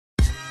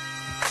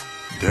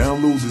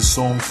Download the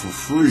song for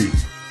free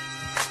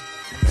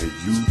at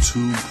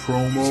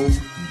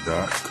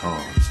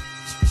youtubepromo.com.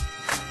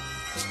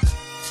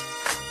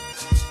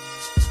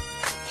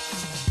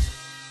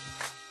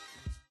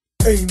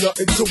 Ain't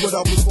nothing to it,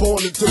 I was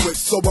born into it,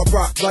 so I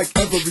rock like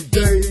every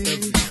day.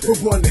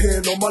 With one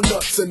hand on my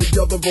nuts and the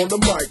other on the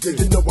mic, and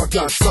you know I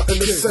got something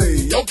to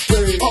say.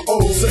 Okay,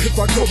 so here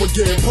I go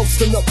again,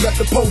 posting up at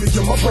the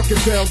podium. I break it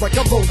down like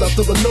I rolled out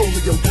the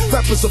linoleum.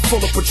 Rappers are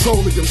full of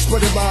petroleum,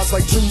 spreading lies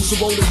like Jews who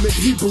won't admit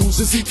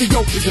Hebrews is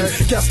Ethiopian.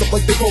 Gassed up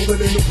like they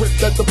rolling in the whip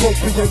that the Pope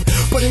in.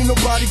 But ain't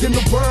nobody in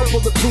the world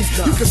with the truth.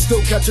 You can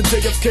still catch a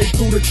JFK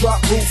through the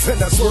drop roof,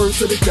 and that's words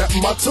to the gap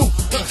in my tooth.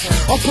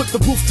 I'll put the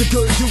roof to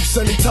good use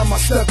anytime I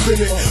step in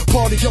it.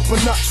 Party up a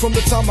notch from the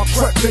time I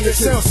crept in it.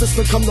 Sound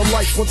system come to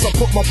life once I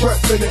put my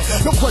breath in it.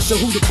 No question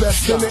who the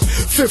best in it.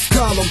 Fifth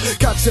column,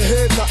 got your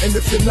head nothing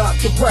if you're not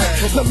the rap.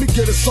 Let me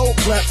get a soul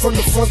clap from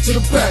the front to the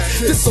back.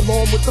 This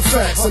along with the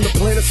facts and the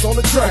planets on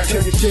the track.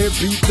 And you can't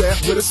beat that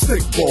with a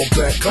stick ball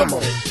back. Come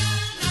on.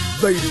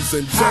 Ladies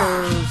and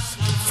gents,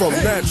 from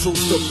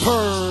naturals to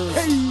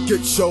perms,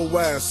 get your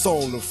ass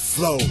on the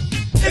floor.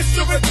 It's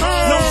the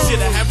return. No shit,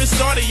 I haven't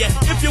started yet.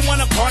 If you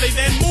wanna party,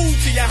 then move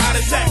to your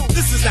hottest act.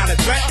 This is not a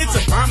threat, it's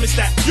a promise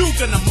that you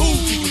gonna move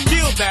till you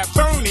feel that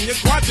burn in your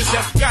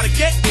quadricep. Gotta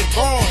get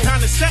involved,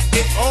 kinda set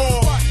it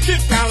all.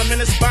 Fifth column in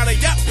the spotter,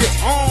 yep,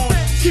 it's on.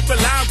 Keep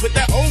it live with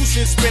that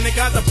ocean spinning.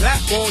 Got the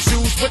black ball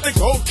shoes with the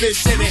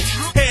goldfish in it.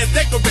 Hair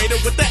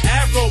decorated with the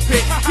afro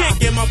pick. Can't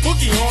get my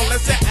boogie on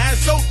unless that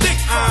ass so thick.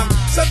 I'm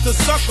such a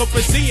sucker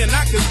for seeing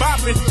knockers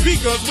bopping.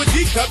 Speakers with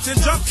D-cups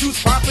and jumpsuits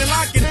popping.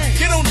 Locking.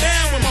 Get on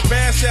down with my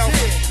bad self.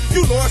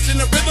 You lost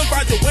in the rhythm,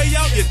 ride your way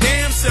out your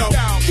damn self.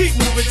 Keep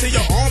moving to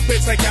your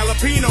armpits like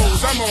jalapenos.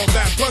 I'm all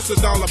that plus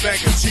 $1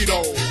 bag of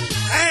Cheetos.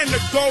 And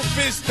the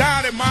goldfish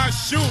died in my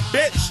shoe,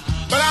 bitch.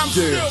 But I'm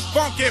still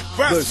funky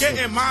fresh,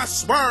 getting my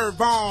swerve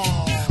on.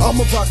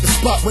 I'ma rock the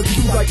spot whether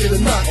you like it or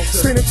not.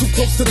 Standing too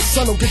close to the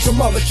sun will get your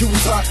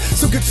molecules hot.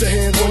 So get your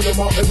hands on your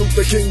Martin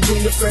Luther King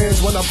Jr. fans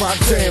when I rock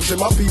jams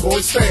and my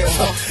b-boys stand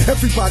up.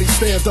 Everybody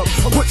stand up,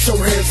 put your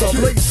hands up,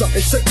 blaze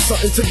something, shake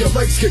something till your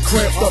legs get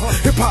cramped up.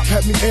 Hip hop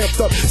had me amped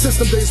up since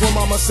the days when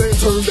mama said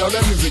turn down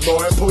that music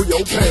boy and pull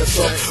your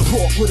pants up.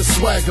 Walk with a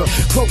swagger,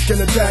 cloak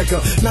and a dagger.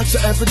 Not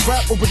your average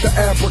rapper with the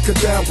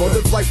abracadabra.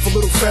 Live life a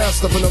little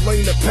faster in a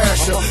lane of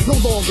passion. No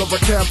longer a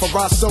camper,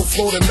 I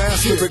self-float and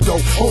master it. Go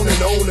on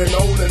and on and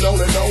on and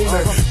on and on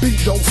and beat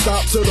don't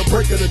stop till the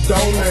break of the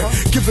dawn and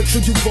give it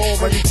to you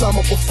all anytime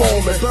I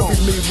perform and bury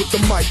me with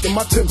the mic and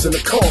my Tim's in the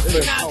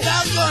coffin. Now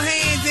throw your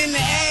hands in the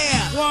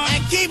air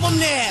and keep them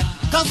there,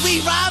 cause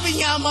we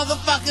robbing y'all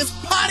motherfuckers.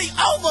 Party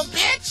over,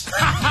 bitch.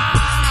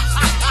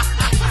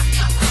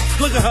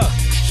 Look at her.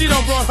 She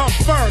done brought her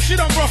fur. She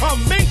done brought her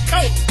mink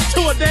coat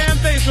to a damn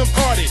basement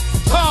party.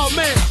 Oh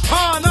man,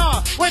 oh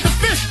no. Wait,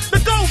 the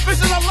goldfish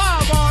is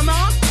alive, oh no.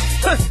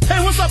 Hey,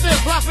 what's up there,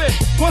 Fluffy?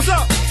 What's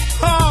up?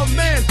 Oh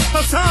man,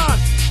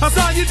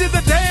 Hasan, you did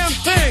the damn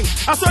thing.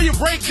 I saw you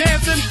break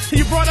dancing, and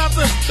you brought out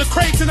the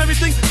crates and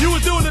everything. You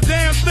were doing the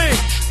damn thing.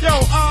 Yo,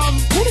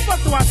 who the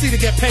fuck do I see to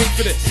get paid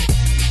for this?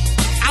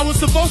 I was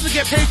supposed to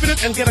get paid for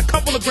this and get a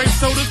couple of grape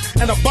sodas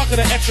and a bucket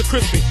of extra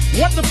crispy.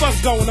 What the fuck's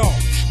going on?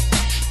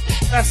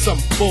 That's some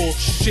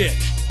bullshit.